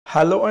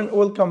Hello and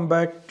welcome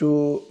back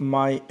to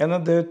my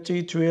another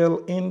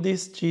tutorial. In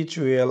this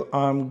tutorial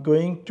I'm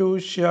going to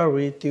share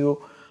with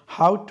you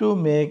how to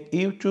make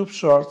YouTube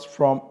shorts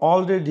from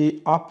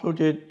already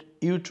uploaded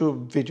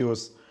YouTube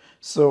videos.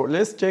 So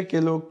let's take a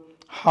look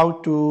how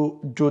to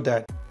do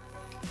that.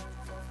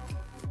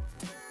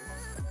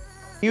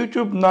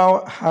 YouTube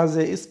now has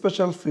a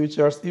special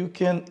features. You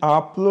can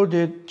upload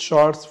it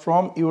shorts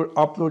from your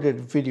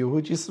uploaded video,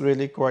 which is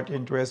really quite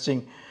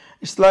interesting.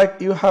 It's like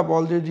you have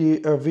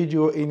already a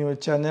video in your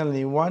channel and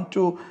you want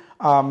to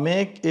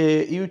make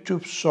a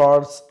YouTube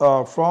shorts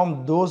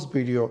from those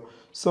video.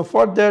 So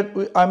for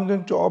that I'm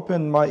going to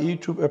open my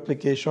YouTube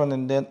application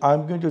and then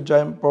I'm going to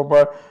jump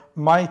over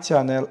my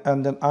channel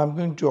and then I'm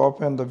going to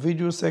open the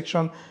video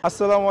section.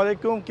 Assalamu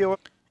alaikum.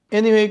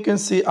 Anyway, you can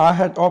see I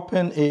had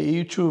opened a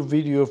YouTube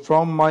video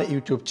from my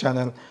YouTube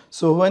channel.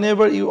 So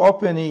whenever you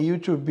open a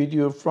YouTube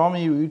video from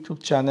your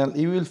YouTube channel,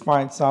 you will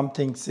find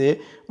something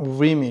say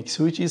remix,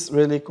 which is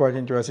really quite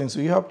interesting. So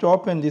you have to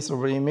open this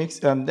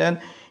remix and then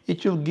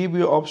it will give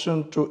you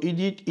option to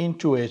edit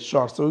into a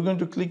short. So we're going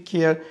to click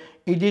here,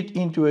 edit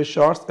into a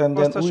short, and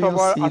then we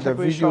will see the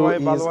video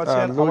is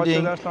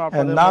loading,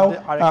 and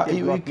now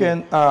you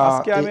can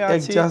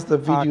adjust the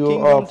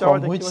video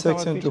from which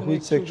section to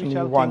which section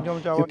you want.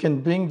 You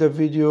can bring the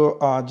video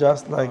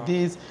just like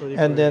this,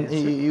 and then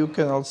you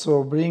can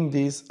also bring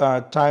this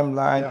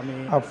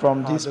timeline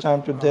from this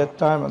time to that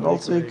time, and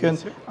also you can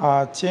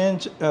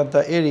change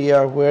the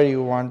area where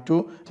you want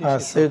to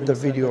set the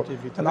video.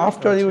 And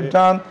after you're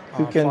done,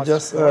 you can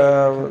just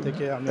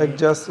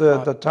adjust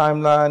the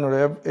timeline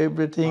or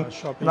everything,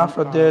 and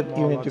after that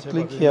you need to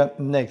click here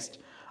next.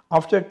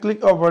 After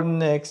click over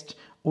next,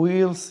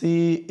 we will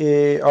see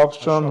a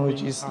option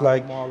which is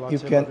like you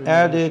can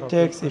add a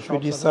text. If you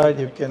decide,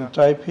 you can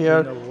type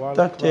here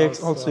the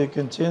text. Also you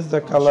can change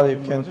the color,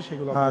 you can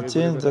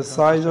change the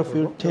size of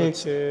your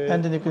text,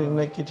 and then you can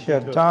make it here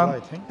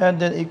done, and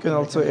then you can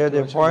also add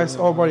a voice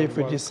over if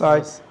you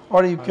decide,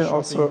 or you can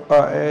also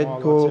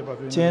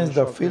change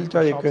the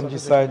filter. You can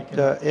decide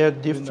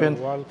add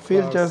different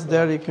filters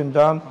there, you can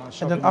done,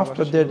 and then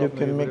after that you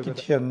can make it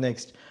here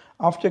next.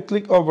 After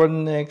click over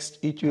next,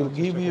 it will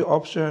give you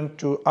option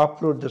to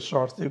upload the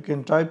shorts. You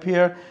can type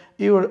here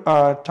your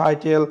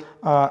title,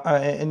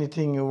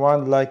 anything you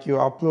want, like you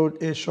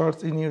upload a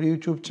shorts in your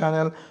YouTube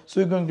channel.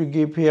 So you're going to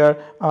give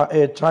here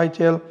a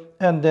title,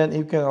 and then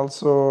you can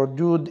also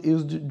do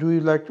you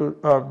like to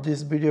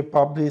this video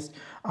published,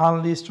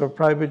 unlisted or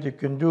private, you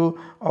can do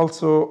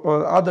also,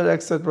 or other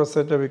etc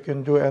you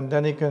can do, and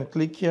then you can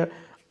click here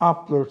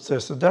upload.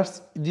 So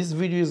that's this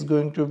video is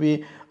going to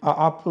be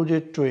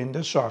uploaded to in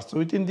the shorts. So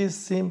within this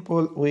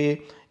simple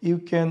way you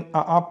can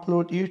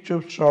upload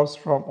YouTube shorts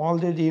from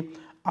already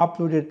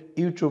uploaded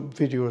YouTube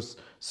videos.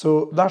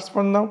 So that's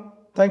for now.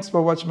 Thanks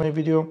for watching my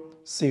video.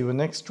 See you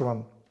next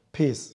one. Peace.